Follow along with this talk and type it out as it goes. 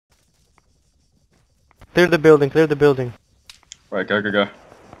Clear the building, clear the building. Right, go, go, go.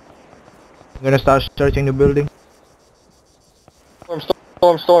 I'm gonna start searching the building.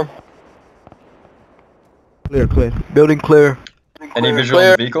 Storm. Clear, clear. Building clear. Any visual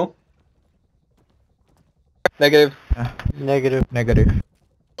on the vehicle? Negative. Negative. Negative.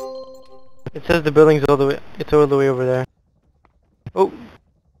 It says the building's all the way, it's all the way over there. Oh,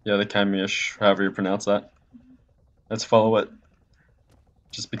 Yeah, the Kamish, however you pronounce that. Let's follow it.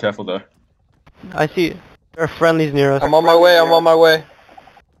 Just be careful though. I see it. There are friendlies near us. I'm on my way.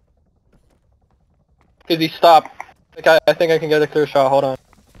 Did he stop? I think I can get a clear shot, hold on.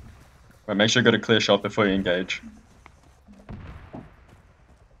 Right, make sure you get a clear shot before you engage.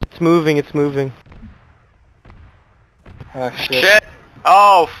 It's moving, it's moving. Ah, shit. Shit!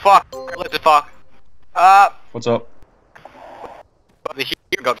 Oh, fuck! What the fuck? What's up? The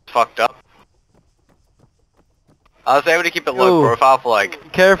heater got fucked up. I was able to keep it low Ooh. profile for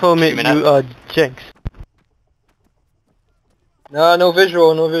like... Careful, 2 minutes. you, Jinx. No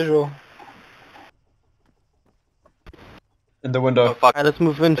visual. In the window. Oh, fuck. Alright, let's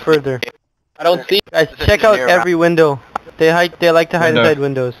move in further. I don't see. Guys, This is check out near every window. They like to hide Window. inside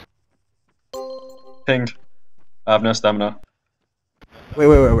windows. Pinged. I have no stamina.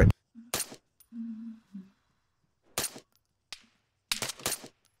 Wait.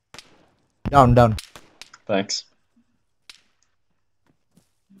 Down. Thanks.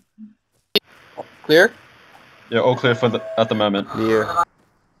 Clear? Yeah, all clear for at the moment. Clear.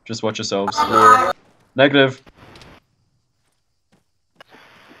 Just watch yourselves. Clear. Negative.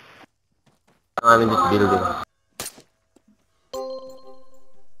 I'm in this building.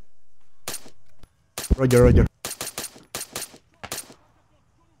 Roger.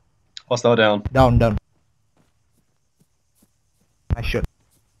 Hostile down. Down. I should.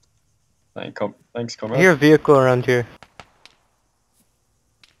 Thanks, I comrade. hear a vehicle around here.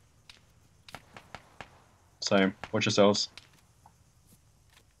 Same. Watch yourselves.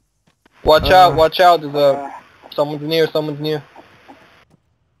 Watch out, there's a... Someone's near.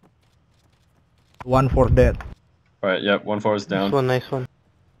 1-4 dead. Alright, yeah, 1-4 is down. Nice one.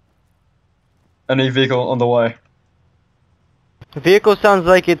 Any vehicle on the way? The vehicle sounds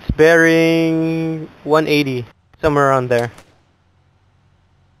like it's bearing 180. Somewhere around there.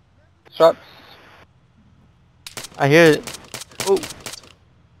 Shots. I hear it. Oh.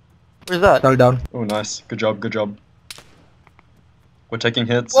 Where's that? Stall down. Oh, nice. Good job. We're taking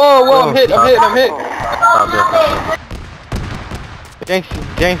hits. Whoa, I'm hit.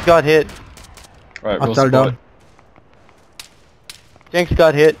 Jenks got hit. Right, we'll Stall support. down. Jenks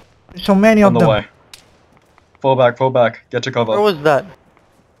got hit. There's so many On of the them. way. Fall back. Get to cover. Where was that?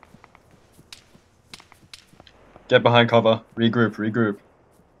 Get behind cover. Regroup.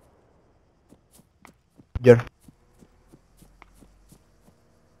 Roger.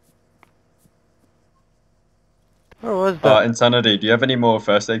 Where was that? Insanity, do you have any more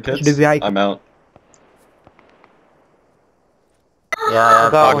first aid kits? The vehicle. I'm out. Yeah,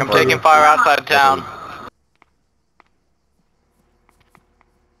 Got fuck, one I'm for taking you. fire outside town.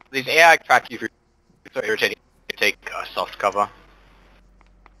 These AI track you for so irritating. You take soft cover.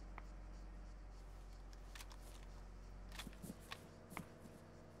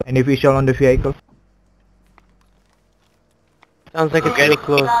 Any visual on the vehicle? Sounds like it's Okay. real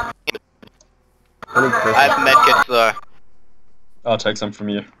close. I have medkits though. I'll take some from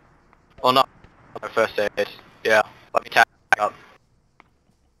you. Well, not my first aid. Yeah, let me tag up.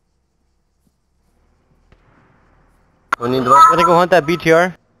 Wanna go hunt that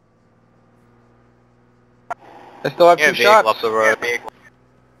BTR? I still have Yeah, 2 vehicle shots. up the road.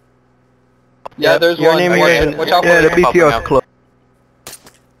 Yeah, there's Your one. name is- Watch out for Yeah, the him. BTR is close.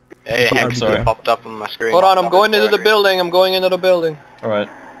 Hey, I'm Hank, sorry. popped up on my screen. Hold on, I'm going into the building. Alright.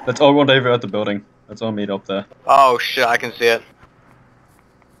 Let's all rendezvous at the building. Let's all meet up there. Oh shit, I can see it.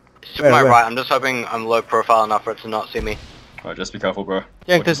 It's to Where, my where? right. I'm just hoping I'm low profile enough for it to not see me. Alright, just be careful, bro.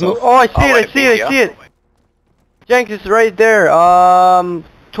 Jenks Watch is yourself. move. Oh, I see Oh, it, wait, I see BTR? it. Jenks is right there.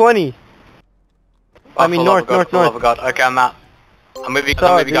 20. I mean, for north. love of God. Okay, I'm out. I'm with you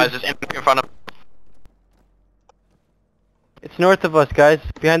Sorry, guys. dude. Just in front of. It's north of us, guys.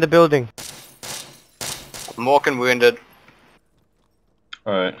 Behind the building. I'm walking wounded.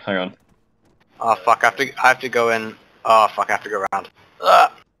 Alright, hang on. Oh fuck, I have to go in. Oh fuck, I have to go around.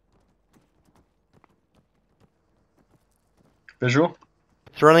 Ugh. Visual?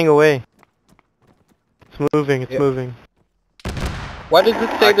 It's running away. It's moving. Why does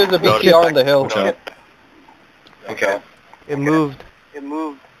it say there's a Go to- BTR on the hill? Watch out. Okay. It moved.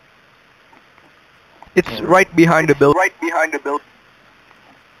 It's right behind the building.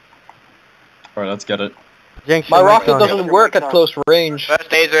 Alright, let's get it. Jenks, My your mic's rocket on. doesn't work at close range.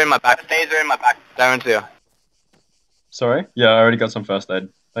 First aids are in my back. Darren's here. Sorry? Yeah, I already got some first aid.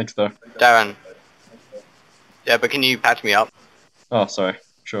 Thanks though. Darren. Yeah, but can you patch me up? Oh, sorry.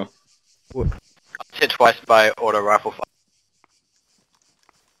 Sure. I was hit twice by auto rifle fire.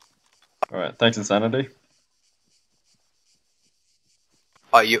 Alright, thanks Insanity.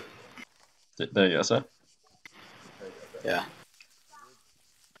 Oh, you... There you go, sir. Yeah.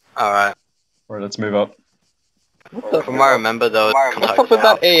 Alright. Alright, let's move up. From what I remember, there was What's contact up with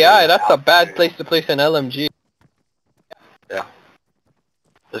that south. AI? That's a bad place to place an LMG. Yeah.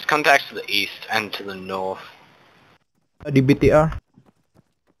 There's contacts to the east and to the north. The BTR.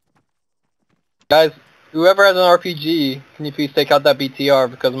 Guys, whoever has an RPG, can you please take out that BTR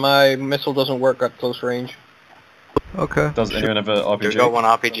because my missile doesn't work at close range. Okay. Does anyone have an You got RPG? one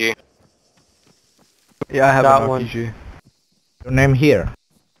RPG. Yeah, I have Got an one. RPG. Your name here.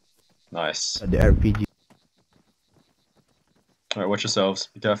 Nice. The RPG. Alright, watch yourselves.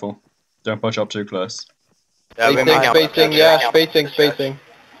 Be careful. Don't push up too close. Yeah, we're Spacing, making up spacing, yeah, spacing, spacing.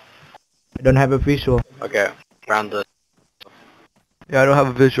 I don't have a visual. Okay, round the... Yeah, I don't have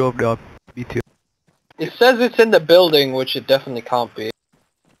a visual of the BTR. It says it's in the building, which it definitely can't be.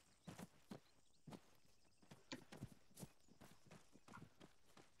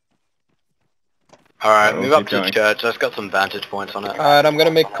 Alright, We'll move up keep to the going. church. That's got some vantage points on it. Alright, I'm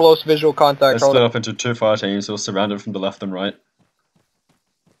gonna make close visual contact. Let's Hold split on. up into 2 fire teams who are surrounded from the left and right.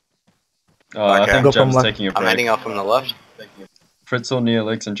 I Okay. think Go Jeff from is left. taking a I'm break. heading off from the left. Fritzl,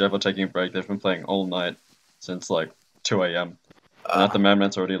 Neolix, and Jeff are taking a break. They've been playing all night since like 2 a.m. And at the moment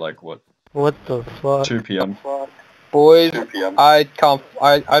it's already like, what, What the fuck? 2 p.m. Boys, I can't,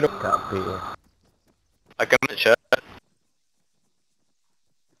 I don't... I come to church.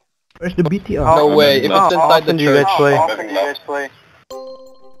 Where's the BTR? Oh, No way, if How it's How inside the often do you church. guys play?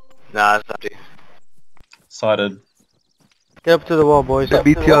 Nah, it's empty. Sided. Get up to the wall, boys. The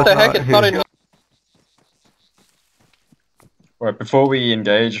BTR What the is heck, not it's not here. in... Alright, before we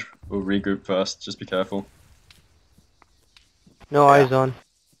engage, we'll regroup first. Just be careful. No eyes on.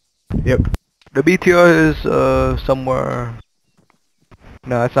 Yep. The BTR is somewhere.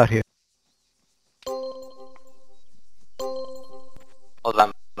 No, it's not here. Hold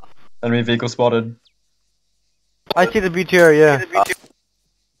on. Enemy vehicle spotted. I see the BTR, yeah.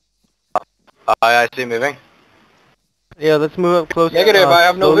 I see it moving. Yeah, let's move up close. Negative, I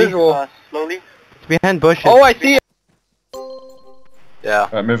have no slowly. visual. It's behind bushes. Oh, I see it! Yeah.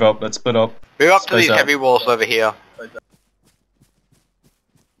 Alright, move up. Let's split up. Move up to Space these out. heavy walls over here.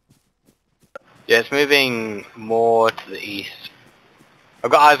 Yeah, it's moving more to the east.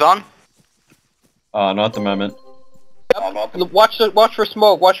 I've got eyes on. Not at the moment. Watch for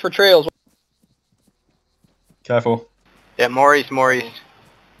smoke, watch for trails. Careful. Yeah, more east, more east.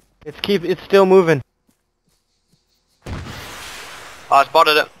 It's still moving. Oh, I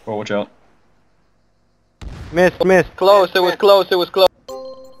spotted it. Oh, watch out. Missed. Close, it was close, it was close.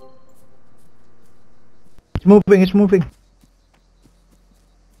 It's moving, it's moving.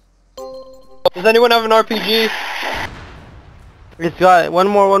 Does anyone have an RPG? It's got one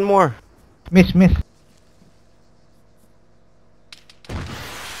more. Miss.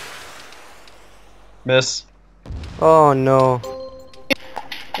 Miss. Oh no.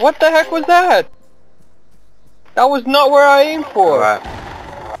 What the heck was that? That was not where I aimed for. Alright.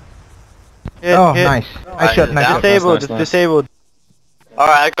 Hit, Oh, hit. nice. I Alright, shot it's nice. down. Disabled, Nice, it's nice. disabled.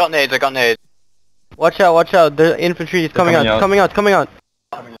 Alright, I got nades. Watch out. The infantry is coming coming out. out. Coming out.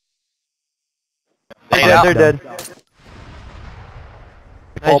 Nade Yeah, out. they're dead. Fall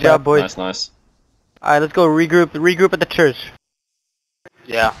Nice job, back. boys. Nice. Alright, let's go regroup at the church.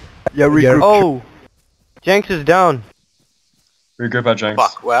 Yeah. Yeah, regroup. Oh! Jenks is down. Regroup at Jenks.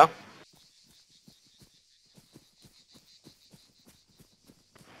 Fuck, well.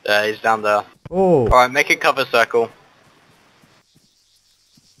 Yeah, he's down there. Oh. Alright, make a cover circle.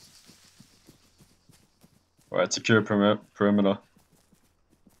 Alright, secure perimeter.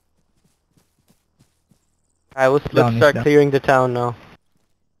 Alright, let's Down, start down. clearing the town now.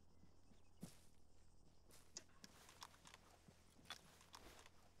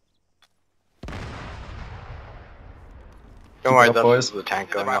 Don't worry, up, that's boys. the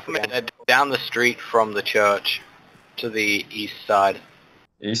tank going off again. Down the street from the church to the east side.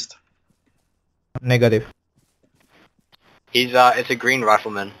 East. Negative. It's a green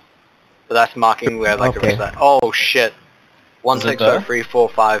rifleman. But that's marking where like Okay. the oh shit. Is it there?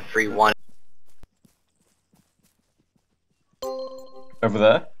 1603531. Over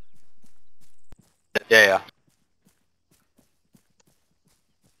there. Yeah.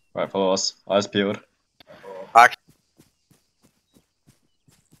 Alright, follow us. Eyes peeled. Actually,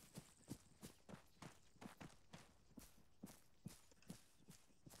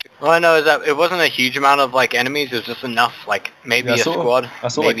 All I know is that it wasn't a huge amount of like enemies. It was just enough, like maybe Yeah, a squad, I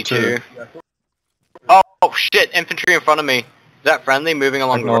saw maybe like two. Oh shit! Infantry in front of me. Is that friendly? Moving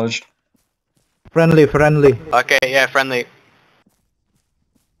along the road. Acknowledged. Friendly. Okay, yeah, friendly.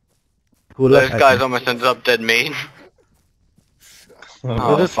 Cool. Those guys almost ended up dead meat. Was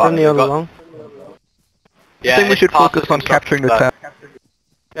Oh, this fuck, friendly all we got- along? Yeah, I think we it's should past focus the on capturing the construction town.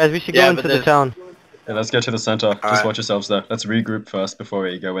 Guys, we should Yeah, go but into the there's- town. Yeah, let's get to the center. Just Alright. watch yourselves there. Let's regroup first before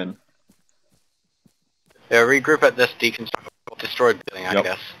we go in. Yeah, regroup at this destroyed building, I Yep.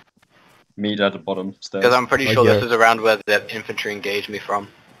 guess. Meet at the bottom stairs. Because I'm pretty Oh, sure yeah. this is around where the infantry engaged me from.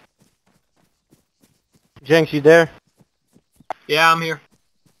 Jenks, you there? Yeah, I'm here.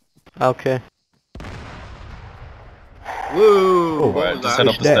 Okay. Woo! What Alright, was just that? head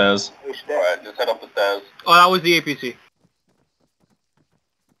up the stairs. Alright, just head up the stairs. Oh, that was the APC.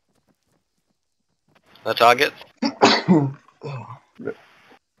 The target.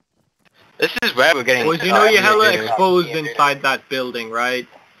 This is where we're getting. Boys, you know you're hella getting- exposed inside that building, right?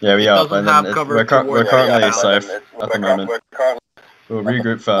 Yeah, we It are, doesn't but have then cover we're towards currently the safe We're at the moment. We're currently We'll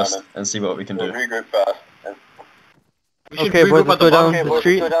regroup first and see what we can we'll do. regroup first. We should Okay, boys, regroup let's at the go down bottom. the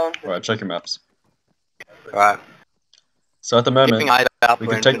street. Alright, check your maps. Right. So at the moment, Keeping eyes out we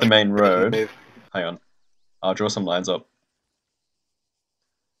for can take the infantry. main road. Move. Hang on. I'll draw some lines up.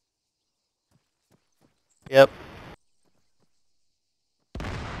 Yep.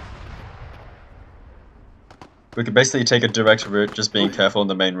 We could basically take a direct route, just being careful on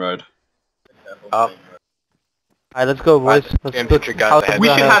the main road. Up. Alright, let's go, boys. Right, Let's infantry put guys house ahead. We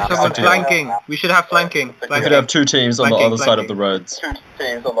down should here. have someone Yeah. flanking. We should have flanking. We could have two teams on the Flanking, other side of the flanking. roads. Two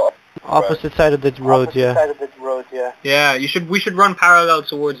teams on the Opposite side of the road, yeah. Yeah, we should run parallel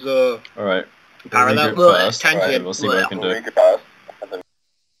towards the Alright. parallel. Regroup first, Tangent. and we'll see what we can We'll do. regroup first.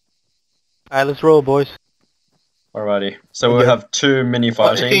 Alright, let's roll, boys. Alrighty. So we'll have two mini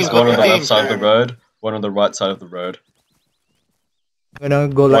fire the teams, teams, one on the the left teams. side of the road, one on the right side of the road. I'm gonna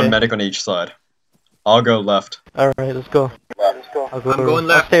go One like. medic on each side. I'll go left. Alright, let's go. I'll go I'm going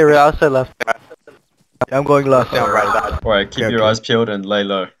left. I'll stay right, I'll stay left. I'm going left. Down right side. Alright, keep Okay, your okay. eyes peeled and lay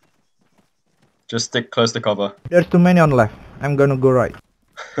low. Just stick close to cover. There's too many on left. I'm gonna go right.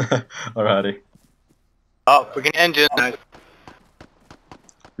 Alrighty. Oh, we can engine.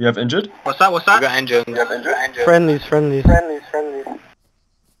 We have injured? What's that? What's We that? got engine. Friendlies.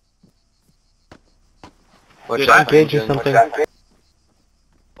 Watch Dude, out I'm for engaging engine. something.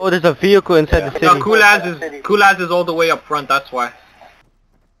 Oh, there's a vehicle inside the city. No, Kulaz is all the way up front. That's why.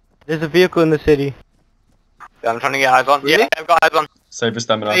 There's a vehicle in the city. Yeah, I'm trying to get eyes on. Really? Yeah, I've got eyes on. Save your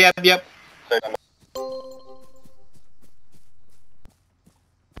stamina. Yep.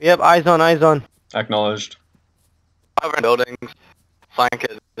 Yep, eyes on. Acknowledged. Over in buildings. Flank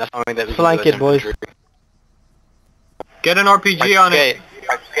it. That's something that we Flank can do as it, boys. infantry. Get an RPG on it.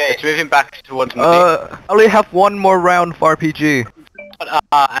 Okay. It's moving back towards me. I only have one more round for RPG.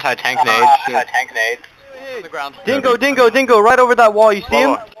 Anti-tank nades. Anti-tank nades. On the ground. Dingo, right over that wall, you see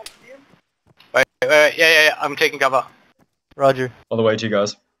him? Wait, yeah, I'm taking cover. Roger. All the way to you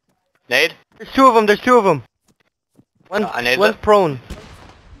guys. Nade? There's two of them. I need One's it. prone.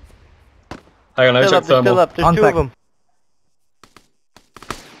 Hang on, let me Still check up, they're still thermal. up. There's two of Contact. them.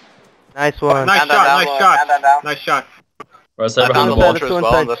 Nice one. Nice Down, shot. Nice shot. Right, I save found the behind the wall. launcher as Let's go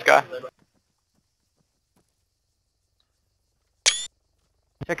well on inside. this guy.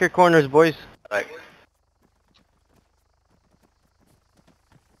 Check your corners, boys. Like,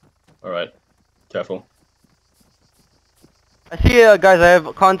 Alright. Careful. I see, guys, I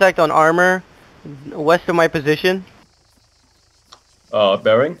have contact on armor west of my position.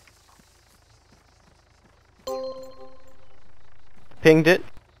 Bearing? Pinged it.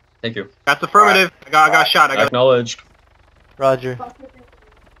 Thank you. That's affirmative. I got shot. I got. Acknowledged. Roger.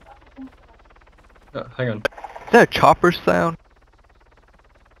 Hang on. Is that a chopper sound?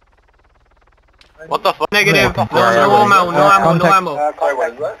 what the fuck? Negative. No, No ammo. No ammo. No contact. ammo. Sorry,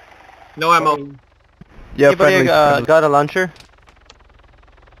 what is that? No ammo. Yeah, Anybody friendly. got a launcher?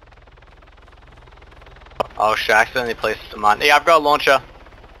 Oh shit, I accidentally placed them on. Yeah, I've got a launcher.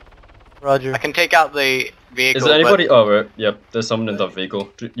 Roger. I can take out the vehicle. Is there anybody? Oh, right. Yep, there's someone in that vehicle.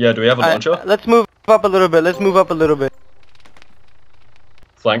 Do we have a launcher? Let's move up a little bit.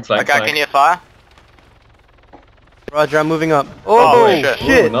 Flank. Okay, I can hear fire. Roger, I'm moving up. Oh, Oh, shit.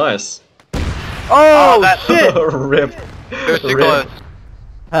 shit. Ooh, nice. Oh, that- shit. Rip. It was too Rip. close.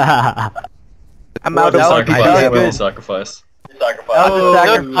 I'm Well, out of that was- Sacrifice. that was Well, good. sacrifice. Sacrifice. That was a No,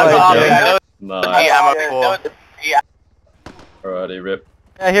 sacrifice. I got Yeah. Nice. ammo for. Alrighty, rip.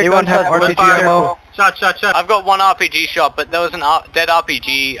 Yeah, here Anyone comes have that RPG fire. ammo? Shot. I've got one RPG shot, but there was an dead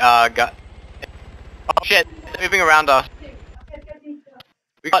RPG guy. Oh shit, they're moving around us.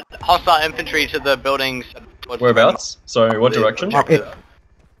 We got hostile infantry to the buildings. Whereabouts? Sorry, what direction? Mark it.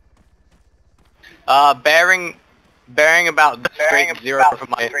 Bearing about straight zero from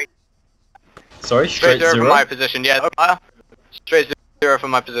my Sorry, straight straight zero from zero? my position. Yeah, straight zero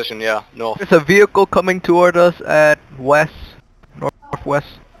from my position. Yeah, north. There's a vehicle coming toward us at west, northwest.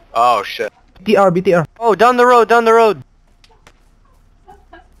 Oh shit. BTR, BTR. Oh, down the road, down the road.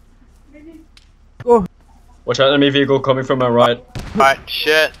 Go. Watch out, enemy vehicle coming from my right. Alright,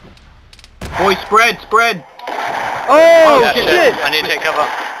 shit. Boys, spread, spread. Oh, Yeah, shit! I need to take cover.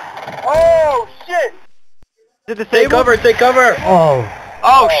 Oh shit! Is it Take disabled? cover, take cover. Oh.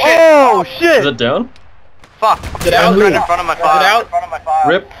 Oh shit! Oh, Is shit! it down? Fuck! Get I out, was right in front of my Get fire. out.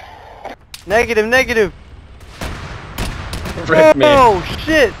 Rip. Negative, negative. Rip me. Oh,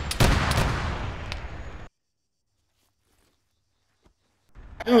 shit!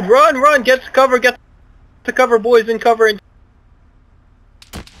 Dude, run, get to cover, boys, in cover.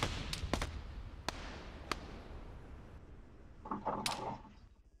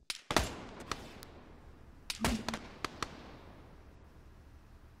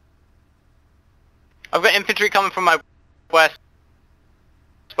 I've got infantry coming from my west.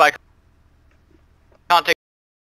 Spike.